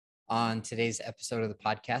On today's episode of the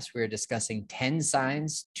podcast, we are discussing 10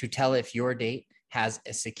 signs to tell if your date has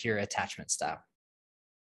a secure attachment style.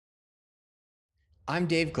 I'm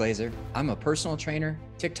Dave Glazer. I'm a personal trainer,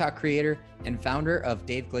 TikTok creator, and founder of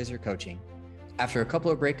Dave Glazer Coaching. After a couple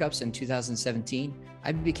of breakups in 2017,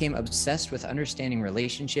 I became obsessed with understanding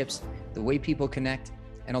relationships, the way people connect,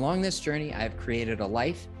 and along this journey, I have created a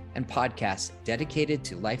life and podcast dedicated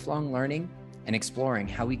to lifelong learning and exploring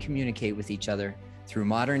how we communicate with each other through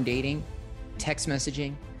modern dating, text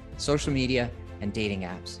messaging, social media, and dating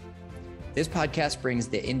apps. This podcast brings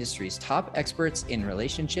the industry's top experts in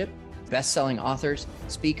relationship, best-selling authors,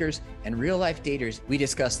 speakers, and real-life daters. We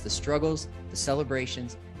discuss the struggles, the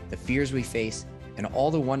celebrations, the fears we face, and all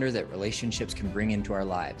the wonder that relationships can bring into our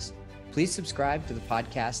lives. Please subscribe to the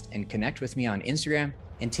podcast and connect with me on Instagram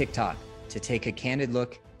and TikTok to take a candid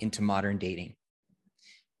look into modern dating.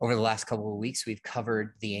 Over the last couple of weeks, we've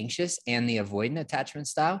covered the anxious and the avoidant attachment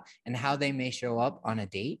style and how they may show up on a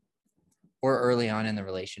date or early on in the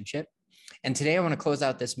relationship. And today I want to close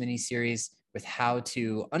out this mini series with how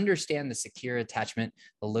to understand the secure attachment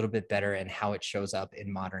a little bit better and how it shows up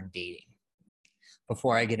in modern dating.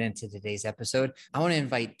 Before I get into today's episode, I want to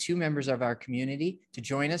invite 2 members of our community to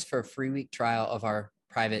join us for a free week trial of our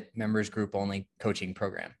private members group only coaching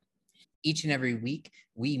program. Each and every week,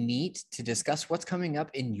 we meet to discuss what's coming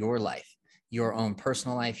up in your life, your own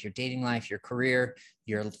personal life, your dating life, your career,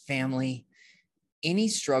 your family. Any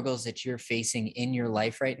struggles that you're facing in your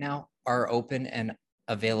life right now are open and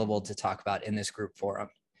available to talk about in this group forum.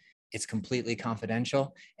 It's completely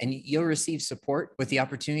confidential, and you'll receive support with the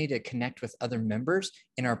opportunity to connect with other members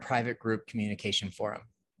in our private group communication forum.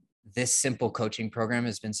 This simple coaching program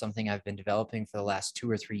has been something I've been developing for the last 2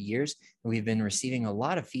 or 3 years. And we've been receiving a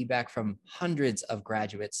lot of feedback from hundreds of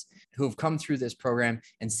graduates who have come through this program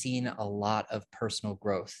and seen a lot of personal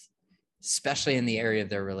growth, especially in the area of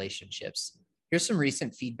their relationships. Here's some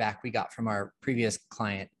recent feedback we got from our previous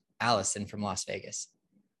client, Allison from Las Vegas.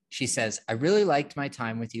 She says, "I really liked my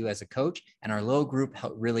time with you as a coach, and our little group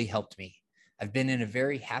really helped me. I've been in a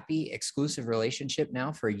very happy, exclusive relationship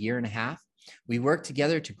now for 1.5 years. We work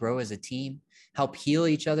together to grow as a team, help heal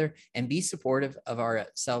each other, and be supportive of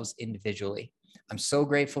ourselves individually. I'm so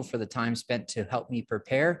grateful for the time spent to help me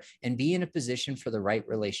prepare and be in a position for the right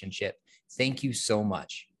relationship. Thank you so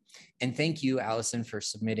much." And thank you, Allison, for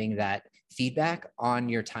submitting that feedback on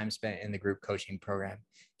your time spent in the group coaching program.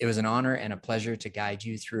 It was an honor and a pleasure to guide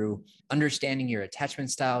you through understanding your attachment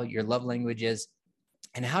style, your love languages,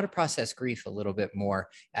 and how to process grief a little bit more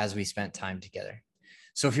as we spent time together.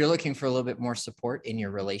 So if you're looking for a little bit more support in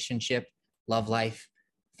your relationship, love life,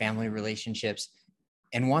 family relationships,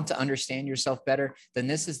 and want to understand yourself better, then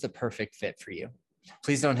this is the perfect fit for you.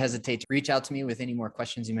 Please don't hesitate to reach out to me with any more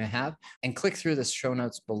questions you may have, and click through the show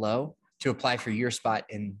notes below to apply for your spot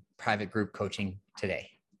in private group coaching today.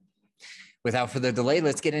 Without further delay,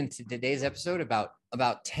 let's get into today's episode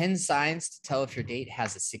about 10 signs to tell if your date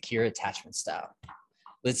has a secure attachment style.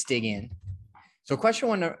 Let's dig in. So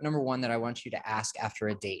number one that I want you to ask after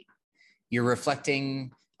a date. You're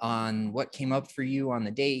reflecting on what came up for you on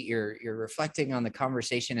the date. You're reflecting on the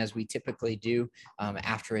conversation as we typically do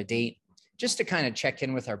after a date, just to kind of check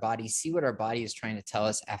in with our body, see what our body is trying to tell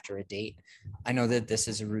us after a date. I know that this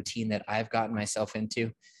is a routine that I've gotten myself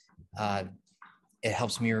into. It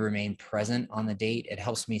helps me remain present on the date. It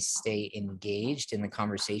helps me stay engaged in the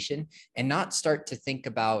conversation and not start to think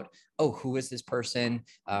about, oh, who is this person?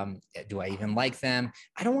 Do I even like them?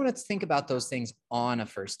 I don't want to think about those things on a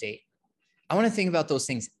first date. I want to think about those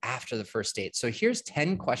things after the first date. So here's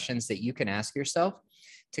 10 questions that you can ask yourself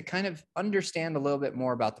to kind of understand a little bit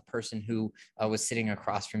more about the person who was sitting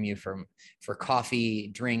across from you for coffee,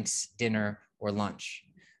 drinks, dinner, or lunch.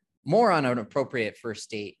 More on an appropriate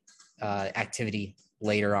first date activity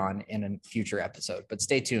later on in a future episode, but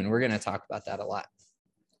stay tuned. We're going to talk about that a lot.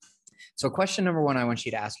 So question number one, I want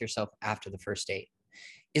you to ask yourself after the first date: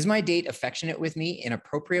 is my date affectionate with me in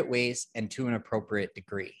appropriate ways and to an appropriate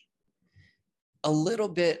degree? A little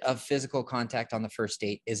bit of physical contact on the first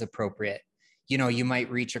date is appropriate. You know, you might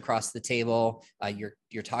reach across the table.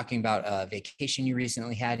 You're talking about a vacation you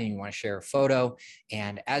recently had and you want to share a photo.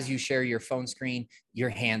 And as you share your phone screen, your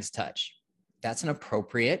hands touch. That's an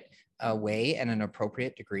appropriate way and an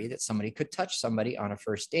appropriate degree that somebody could touch somebody on a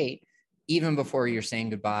first date. Even before you're saying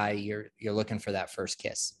goodbye, you're looking for that first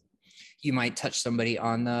kiss. You might touch somebody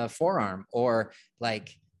on the forearm, or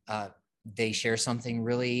they share something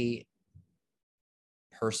really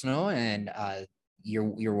personal and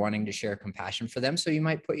you're wanting to share compassion for them. So you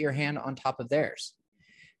might put your hand on top of theirs.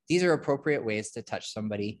 These are appropriate ways to touch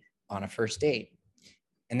somebody on a first date.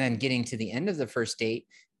 And then getting to the end of the first date,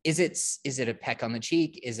 Is it a peck on the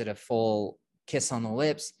cheek? Is it a full kiss on the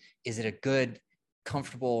lips? Is it a good,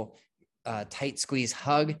 comfortable, tight squeeze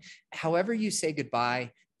hug? However you say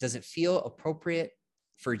goodbye, does it feel appropriate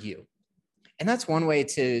for you? And that's one way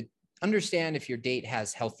to understand if your date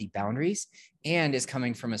has healthy boundaries and is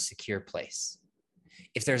coming from a secure place.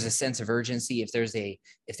 If there's a sense of urgency,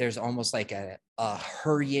 if there's almost like a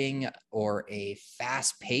hurrying or a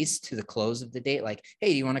fast pace to the close of the date, like,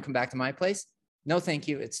 hey, do you want to come back to my place? No, thank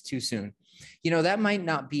you. It's too soon. That might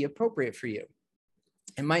not be appropriate for you.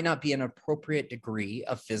 It might not be an appropriate degree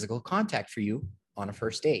of physical contact for you on a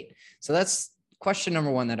first date. So that's question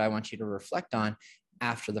number one that I want you to reflect on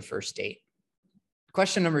after the first date.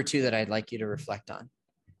 Question number two that I'd like you to reflect on: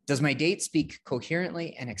 does my date speak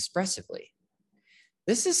coherently and expressively?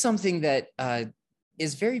 This is something that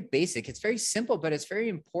is very basic. It's very simple, but it's very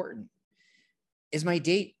important. Is my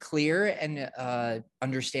date clear and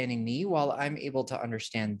understanding me while I'm able to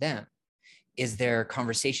understand them? Is their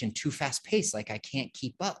conversation too fast paced? Like I can't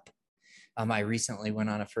keep up. I recently went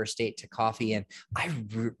on a first date to coffee and I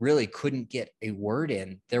really couldn't get a word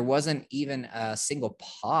in. There wasn't even a single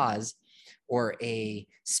pause or a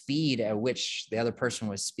speed at which the other person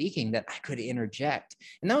was speaking that I could interject.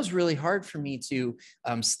 And that was really hard for me to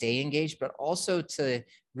stay engaged, but also to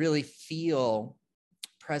really feel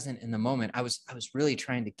present in the moment. I was really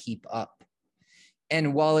trying to keep up.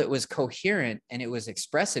 And while it was coherent and it was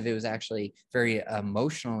expressive, it was actually very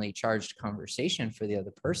emotionally charged conversation for the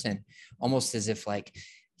other person, almost as if like,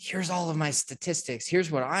 here's all of my statistics, here's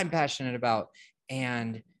what I'm passionate about.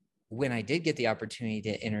 And when I did get the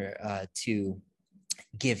opportunity to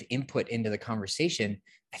give input into the conversation,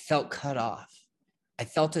 I felt cut off. I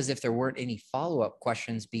felt as if there weren't any follow-up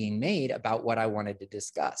questions being made about what I wanted to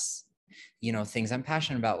discuss. Things I'm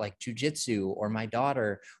passionate about, like jujitsu or my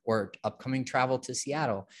daughter or upcoming travel to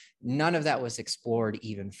Seattle. None of that was explored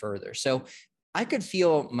even further. So I could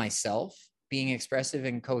feel myself being expressive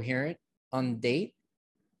and coherent on the date.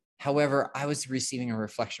 However, I was receiving a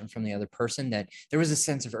reflection from the other person that there was a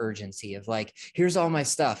sense of urgency of like, here's all my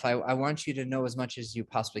stuff. I want you to know as much as you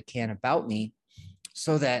possibly can about me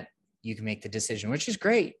so that you can make the decision, which is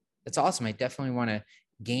great. That's awesome. I definitely want to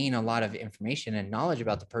gain a lot of information and knowledge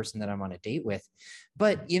about the person that I'm on a date with.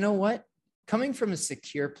 But you know what? Coming from a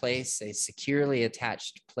secure place, a securely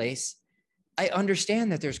attached place, I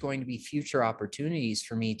understand that there's going to be future opportunities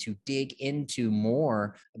for me to dig into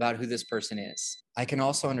more about who this person is. I can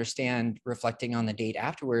also understand, reflecting on the date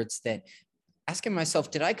afterwards, that asking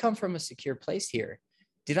myself, did I come from a secure place here?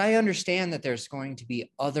 Did I understand that there's going to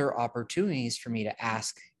be other opportunities for me to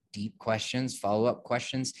ask deep questions, follow-up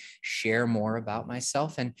questions, share more about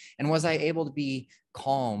myself? And was I able to be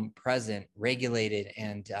calm, present, regulated,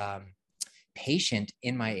 and patient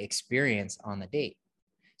in my experience on the date?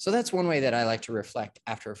 So that's one way that I like to reflect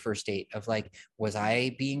after a first date of like, was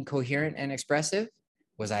I being coherent and expressive?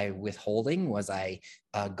 Was I withholding? Was I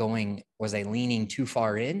leaning too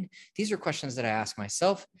far in? These are questions that I ask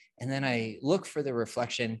myself. And then I look for the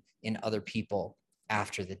reflection in other people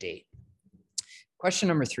after the date. Question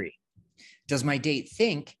number three: does my date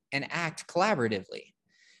think and act collaboratively?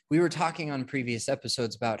 We were talking on previous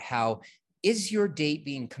episodes about how is your date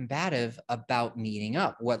being combative about meeting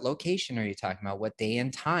up? What location are you talking about? What day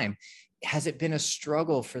and time? Has it been a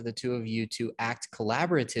struggle for the two of you to act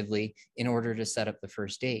collaboratively in order to set up the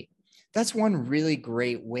first date? That's one really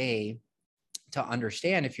great way to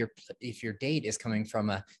understand if your date is coming from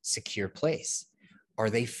a secure place. Are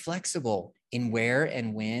they flexible in where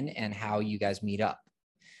and when and how you guys meet up?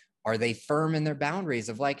 Are they firm in their boundaries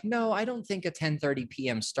of like, no, I don't think a 10:30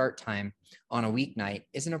 p.m. start time on a weeknight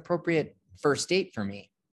is an appropriate first date for me?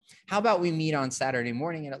 How about we meet on Saturday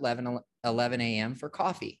morning at 11 a.m. for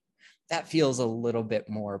coffee? That feels a little bit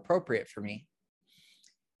more appropriate for me.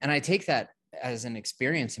 And I take that as an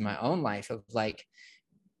experience in my own life of like,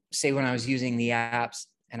 say when I was using the apps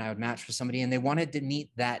and I would match with somebody and they wanted to meet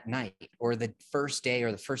that night or the first day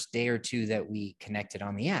or the first day or two that we connected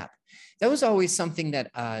on the app. That was always something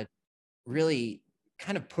that really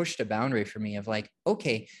kind of pushed a boundary for me of like,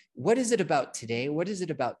 okay, what is it about today? What is it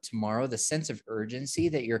about tomorrow? The sense of urgency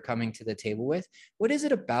that you're coming to the table with, what is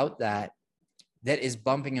it about that is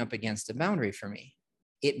bumping up against a boundary for me?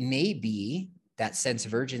 It may be that sense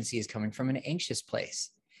of urgency is coming from an anxious place.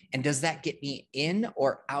 And does that get me in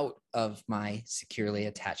or out of my securely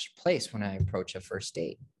attached place when I approach a first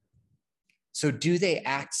date? So do they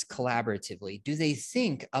act collaboratively? Do they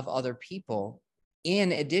think of other people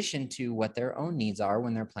in addition to what their own needs are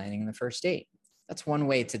when they're planning the first date? That's one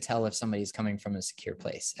way to tell if somebody's coming from a secure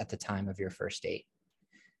place at the time of your first date.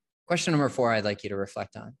 Question number 4 I'd like you to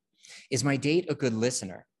reflect on: is my date a good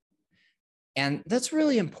listener? And that's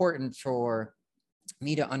really important for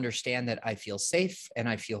me to understand that I feel safe and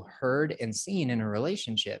I feel heard and seen in a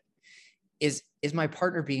relationship. Is my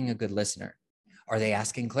partner being a good listener? Are they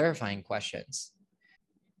asking clarifying questions?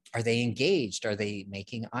 Are they engaged? Are they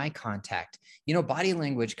making eye contact? Body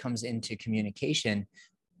language comes into communication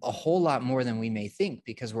a whole lot more than we may think,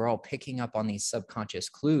 because we're all picking up on these subconscious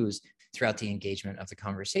clues throughout the engagement of the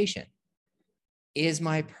conversation. Is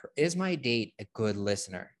my date a good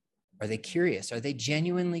listener? Are they curious? Are they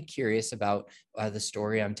genuinely curious about the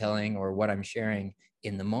story I'm telling or what I'm sharing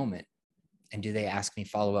in the moment? And do they ask me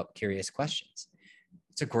follow-up curious questions?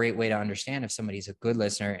 It's a great way to understand if somebody's a good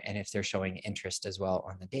listener and if they're showing interest as well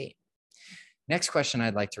on the date. Next question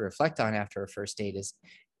I'd like to reflect on after a first date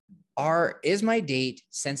is my date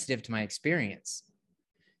sensitive to my experience?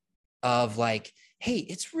 Of like, hey,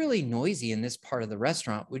 it's really noisy in this part of the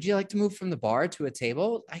restaurant. Would you like to move from the bar to a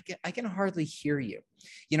table? I can hardly hear you.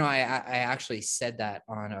 I actually said that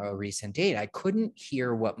on a recent date. I couldn't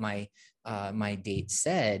hear what my date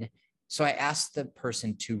said. So I asked the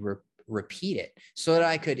person to repeat it so that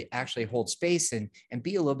I could actually hold space and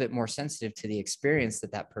be a little bit more sensitive to the experience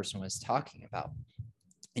that person was talking about.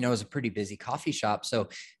 It was a pretty busy coffee shop. So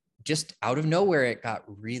just out of nowhere, it got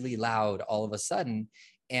really loud all of a sudden.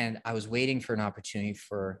 And I was waiting for an opportunity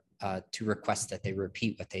to request that they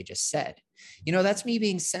repeat what they just said. That's me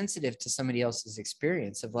being sensitive to somebody else's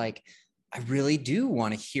experience of like, I really do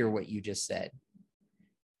want to hear what you just said.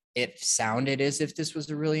 It sounded as if this was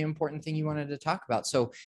a really important thing you wanted to talk about.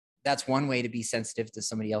 So that's one way to be sensitive to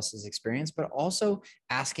somebody else's experience, but also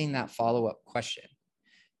asking that follow-up question.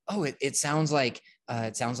 Oh, it sounds like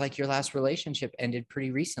your last relationship ended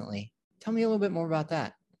pretty recently. Tell me a little bit more about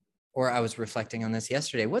that. Or I was reflecting on this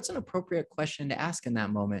yesterday. What's an appropriate question to ask in that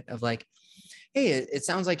moment of like, hey, it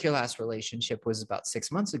sounds like your last relationship was about 6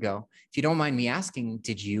 months ago. If you don't mind me asking,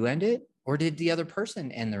 did you end it or did the other person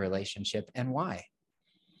end the relationship, and why?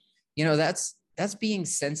 That's being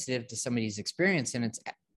sensitive to somebody's experience, and it's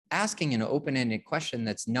asking an open-ended question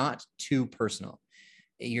that's not too personal.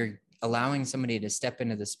 You're allowing somebody to step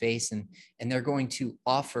into the space and they're going to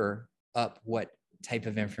offer up what type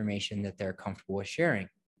of information that they're comfortable with sharing.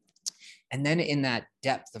 And then in that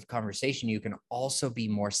depth of conversation, you can also be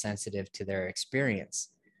more sensitive to their experience.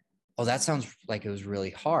 Oh, that sounds like it was really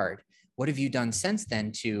hard. What have you done since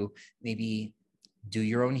then to maybe do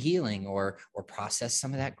your own healing or process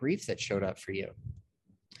some of that grief that showed up for you?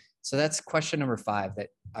 So that's question number 5 that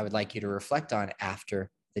I would like you to reflect on after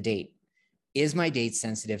the date. Is my date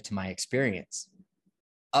sensitive to my experience?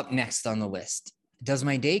 Up next on the list, does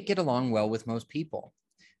my date get along well with most people?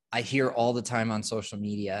 I hear all the time on social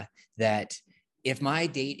media that if my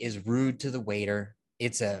date is rude to the waiter,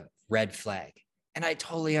 it's a red flag. And I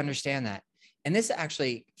totally understand that. And this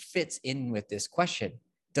actually fits in with this question.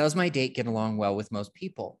 Does my date get along well with most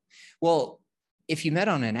people? Well, if you met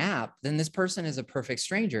on an app, then this person is a perfect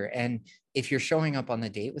stranger. And if you're showing up on the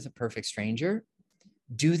date with a perfect stranger,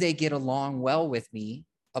 do they get along well with me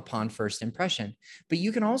upon first impression? But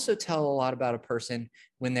you can also tell a lot about a person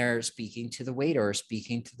when they're speaking to the waiter or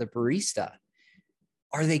speaking to the barista.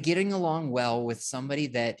 Are they getting along well with somebody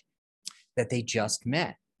that they just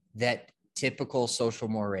met? That typical social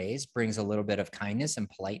mores brings a little bit of kindness and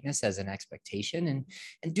politeness as an expectation.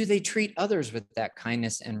 And do they treat others with that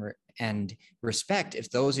kindness and respect if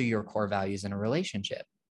those are your core values in a relationship?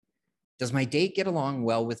 Does my date get along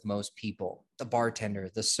well with most people? The bartender,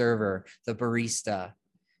 the server, the barista.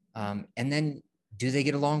 And then do they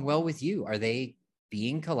get along well with you? Are they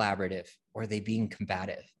being collaborative or are they being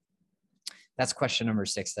combative? That's question number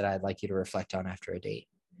 6 that I'd like you to reflect on after a date.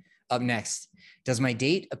 Up next, does my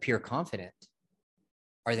date appear confident?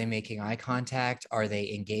 Are they making eye contact? Are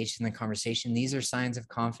they engaged in the conversation? These are signs of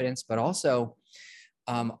confidence, but also,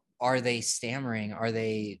 are they stammering? Are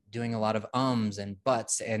they doing a lot of ums and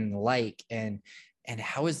buts and like, and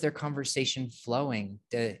how is their conversation flowing?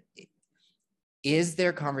 Is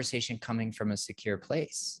their conversation coming from a secure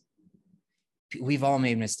place? We've all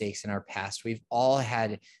made mistakes in our past. We all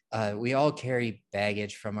carry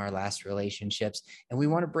baggage from our last relationships, and we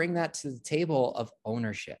want to bring that to the table of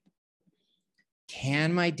ownership.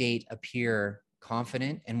 Can my date appear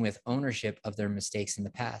confident and with ownership of their mistakes in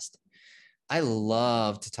the past? I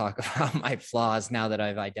love to talk about my flaws now that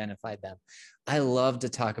I've identified them. I love to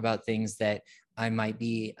talk about things that I might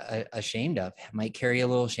be ashamed of, might carry a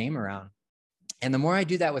little shame around. And the more I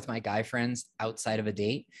do that with my guy friends outside of a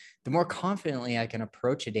date, the more confidently I can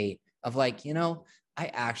approach a date of like, I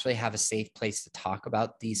actually have a safe place to talk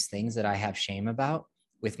about these things that I have shame about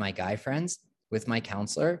with my guy friends, with my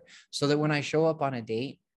counselor, so that when I show up on a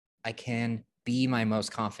date, I can be my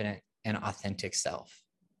most confident and authentic self.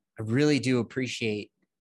 I really do appreciate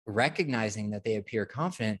recognizing that they appear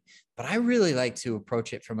confident, but I really like to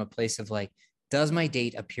approach it from a place of like, does my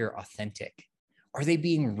date appear authentic? Are they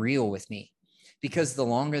being real with me? Because the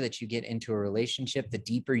longer that you get into a relationship, the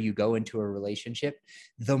deeper you go into a relationship,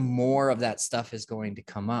 the more of that stuff is going to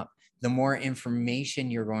come up, the more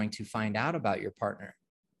information you're going to find out about your partner.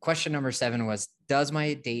 Question number 7 was, does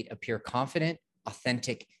my date appear confident,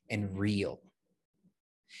 authentic, and real?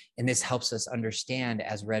 And this helps us understand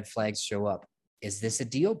as red flags show up, is this a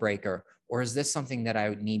deal breaker? Or is this something that I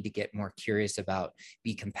would need to get more curious about,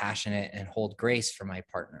 be compassionate, and hold grace for my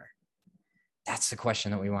partner? That's the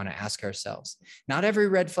question that we want to ask ourselves. Not every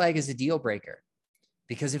red flag is a deal breaker,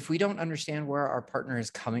 because if we don't understand where our partner is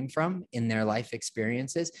coming from in their life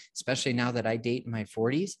experiences, especially now that I date in my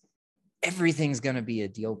 40s, everything's going to be a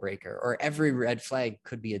deal breaker, or every red flag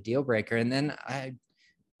could be a deal breaker. And then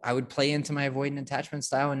I would play into my avoidant attachment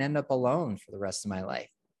style and end up alone for the rest of my life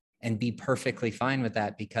and be perfectly fine with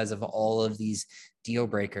that because of all of these deal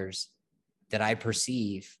breakers that I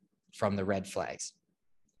perceive from the red flags,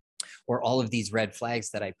 or all of these red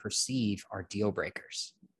flags that I perceive are deal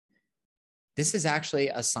breakers. This is actually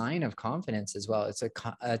a sign of confidence as well.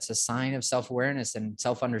 It's a sign of self-awareness and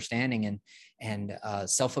self-understanding and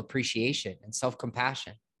self-appreciation and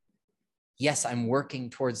self-compassion. Yes, I'm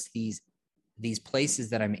working towards these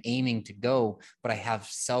places that I'm aiming to go, but I have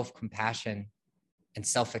self-compassion and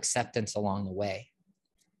self-acceptance along the way.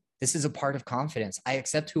 This is a part of confidence. I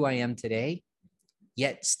accept who I am today,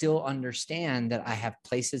 yet still understand that I have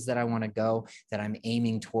places that I want to go, that I'm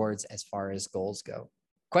aiming towards as far as goals go.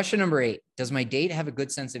 Question number 8, does my date have a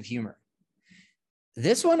good sense of humor?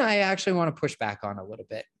 This one I actually want to push back on a little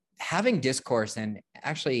bit. Having discourse and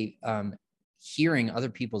actually hearing other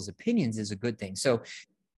people's opinions is a good thing. So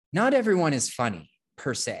not everyone is funny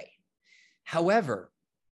per se. However,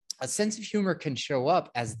 a sense of humor can show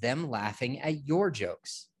up as them laughing at your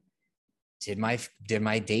jokes. Did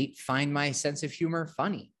my date find my sense of humor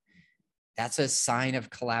funny? That's a sign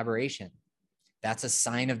of collaboration. That's a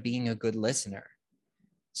sign of being a good listener.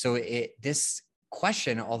 So this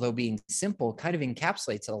question, although being simple, kind of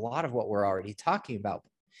encapsulates a lot of what we're already talking about.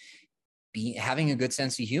 Having a good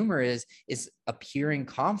sense of humor is appearing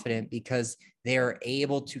confident because they are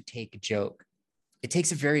able to take a joke. It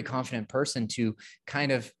takes a very confident person to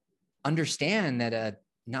kind of understand that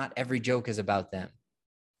not every joke is about them.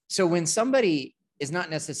 So when somebody is not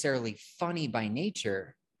necessarily funny by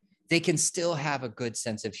nature, they can still have a good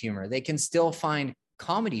sense of humor. They can still find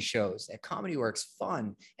comedy shows at Comedy Works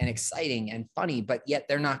fun and exciting and funny, but yet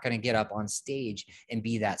they're not going to get up on stage and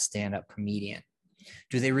be that stand-up comedian.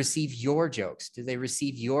 Do they receive your jokes? Do they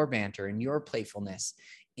receive your banter and your playfulness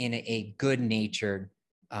in a good-natured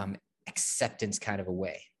acceptance kind of a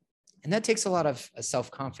way? And that takes a lot of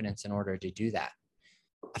self-confidence in order to do that.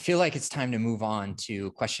 I feel like it's time to move on to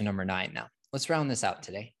question number 9 now. Let's round this out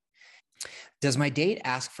today. Does my date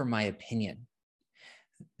ask for my opinion?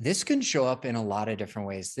 This can show up in a lot of different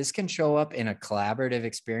ways. This can show up in a collaborative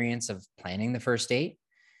experience of planning the first date.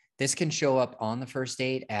 This can show up on the first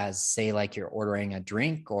date as, say, like you're ordering a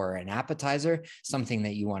drink or an appetizer, something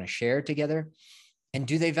that you want to share together. And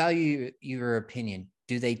do they value your opinion?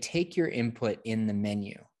 Do they take your input in the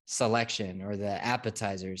menu selection or the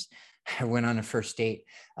appetizers? I went on a first date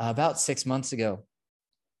about 6 months ago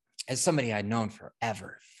as somebody I'd known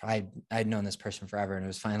forever. I'd known this person forever, and it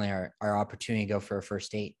was finally our opportunity to go for a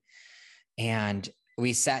first date. And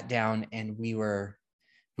we sat down and we were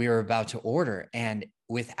about to order, and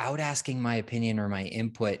without asking my opinion or my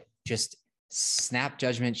input, just snap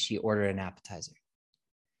judgment, she ordered an appetizer.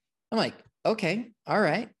 I'm like, okay, all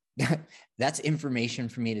right. That's information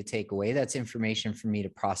for me to take away. That's information for me to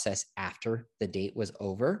process after the date was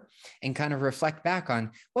over and kind of reflect back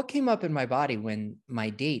on what came up in my body when my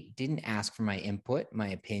date didn't ask for my input, my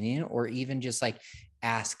opinion, or even just like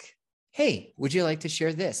ask, hey, would you like to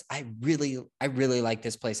share this? I really like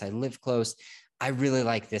this place. I live close. I really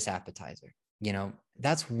like this appetizer. You know,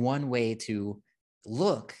 that's one way to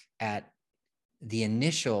look at the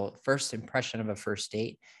initial first impression of a first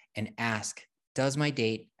date and ask, does my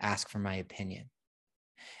date ask for my opinion?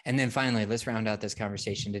 And then finally, let's round out this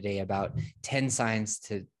conversation today about 10 signs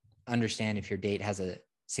to understand if your date has a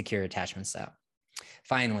secure attachment style.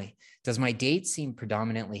 Finally, does my date seem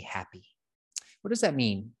predominantly happy? What does that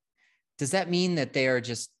mean? Does that mean that they are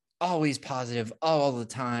just always positive all the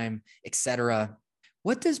time, etc.?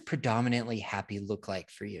 What does predominantly happy look like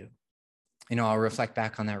for you? You know, I'll reflect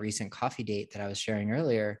back on that recent coffee date that I was sharing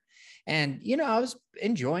earlier. And, you know, I was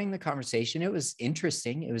enjoying the conversation. It was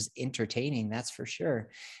interesting. It was entertaining, that's for sure.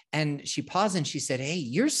 And she paused and she said, hey,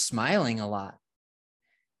 you're smiling a lot.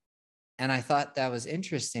 And I thought that was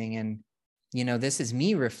interesting. And, this is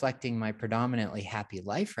me reflecting my predominantly happy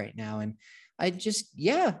life right now. And I just,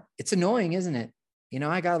 it's annoying, isn't it?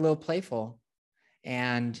 I got a little playful,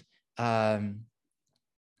 and I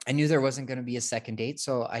knew there wasn't going to be a second date,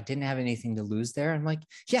 so I didn't have anything to lose there. I'm like,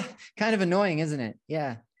 yeah, kind of annoying, isn't it?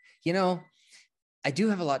 Yeah. I do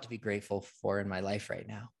have a lot to be grateful for in my life right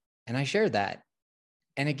now. And I shared that.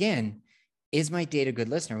 And again, is my date a good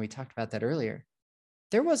listener? We talked about that earlier.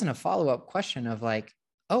 There wasn't a follow-up question of like,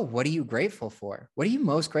 oh, what are you grateful for? What are you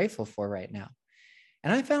most grateful for right now?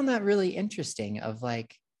 And I found that really interesting of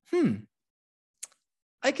like,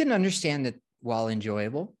 I can understand that while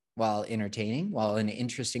enjoyable, while entertaining, while an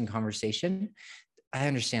interesting conversation, I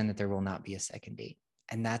understand that there will not be a second date,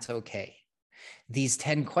 and that's okay. These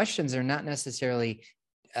 10 questions are not necessarily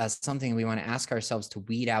something we want to ask ourselves to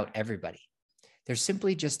weed out everybody. They're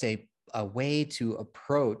simply just a way to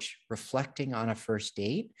approach reflecting on a first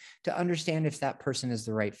date to understand if that person is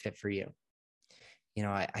the right fit for you.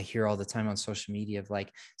 I hear all the time on social media of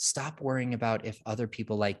like, stop worrying about if other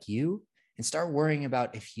people like you and start worrying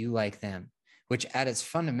about if you like them, which at its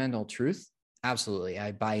fundamental truth, absolutely,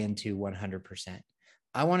 I buy into 100%.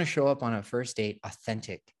 I want to show up on a first date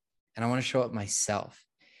authentic, and I want to show up myself,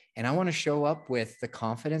 and I want to show up with the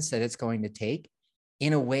confidence that it's going to take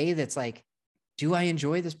in a way that's like, do I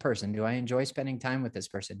enjoy this person? Do I enjoy spending time with this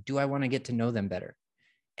person? Do I want to get to know them better?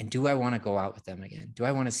 And do I want to go out with them again? Do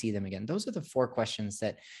I want to see them again? Those are the 4 questions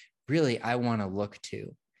that really I want to look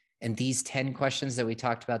to. And these 10 questions that we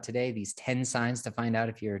talked about today, these 10 signs to find out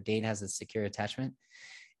if your date has a secure attachment,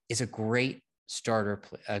 is a great starter,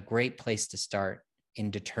 a great place to start in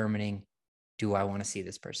determining, do I want to see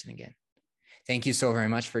this person again? Thank you so very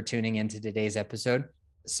much for tuning into today's episode.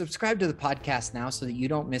 Subscribe to the podcast now so that you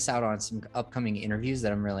don't miss out on some upcoming interviews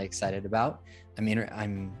that I'm really excited about.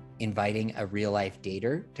 I'm inviting a real life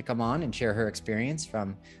dater to come on and share her experience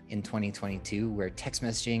from in 2022, where text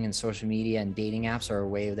messaging and social media and dating apps are a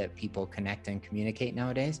way that people connect and communicate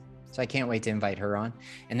nowadays. So I can't wait to invite her on.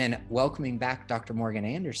 And then welcoming back Dr. Morgan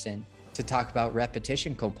Anderson to talk about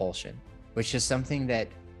repetition compulsion, which is something that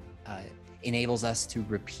enables us to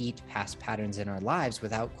repeat past patterns in our lives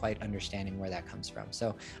without quite understanding where that comes from.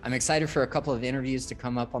 So I'm excited for a couple of interviews to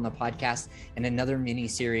come up on the podcast and another mini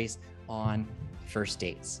series on first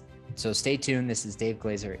dates. So stay tuned. This is Dave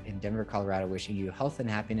Glazer in Denver, Colorado, wishing you health and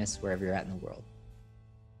happiness wherever you're at in the world.